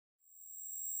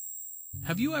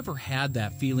Have you ever had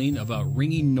that feeling of a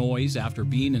ringing noise after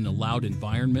being in a loud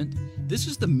environment? This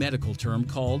is the medical term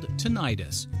called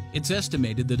tinnitus. It's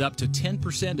estimated that up to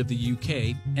 10% of the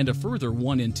UK and a further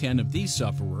 1 in 10 of these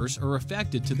sufferers are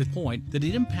affected to the point that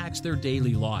it impacts their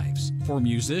daily lives. For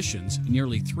musicians,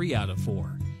 nearly 3 out of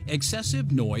 4.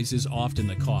 Excessive noise is often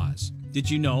the cause.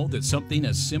 Did you know that something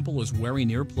as simple as wearing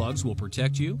earplugs will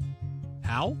protect you?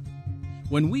 How?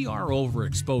 When we are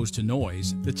overexposed to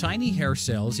noise, the tiny hair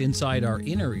cells inside our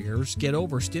inner ears get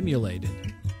overstimulated.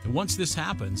 And once this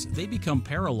happens, they become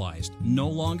paralyzed, no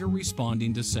longer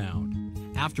responding to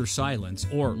sound. After silence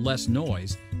or less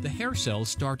noise, the hair cells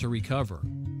start to recover.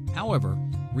 However,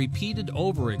 repeated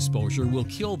overexposure will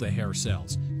kill the hair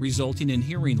cells, resulting in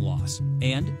hearing loss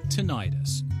and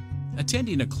tinnitus.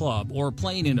 Attending a club or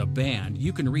playing in a band,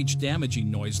 you can reach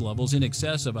damaging noise levels in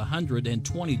excess of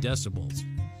 120 decibels.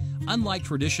 Unlike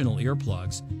traditional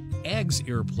earplugs, Egg's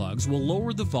earplugs will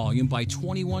lower the volume by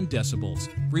 21 decibels,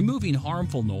 removing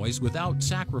harmful noise without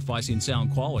sacrificing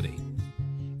sound quality.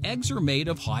 Eggs are made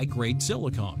of high-grade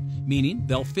silicone, meaning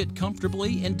they'll fit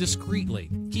comfortably and discreetly,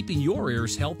 keeping your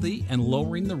ears healthy and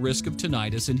lowering the risk of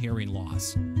tinnitus and hearing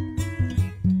loss.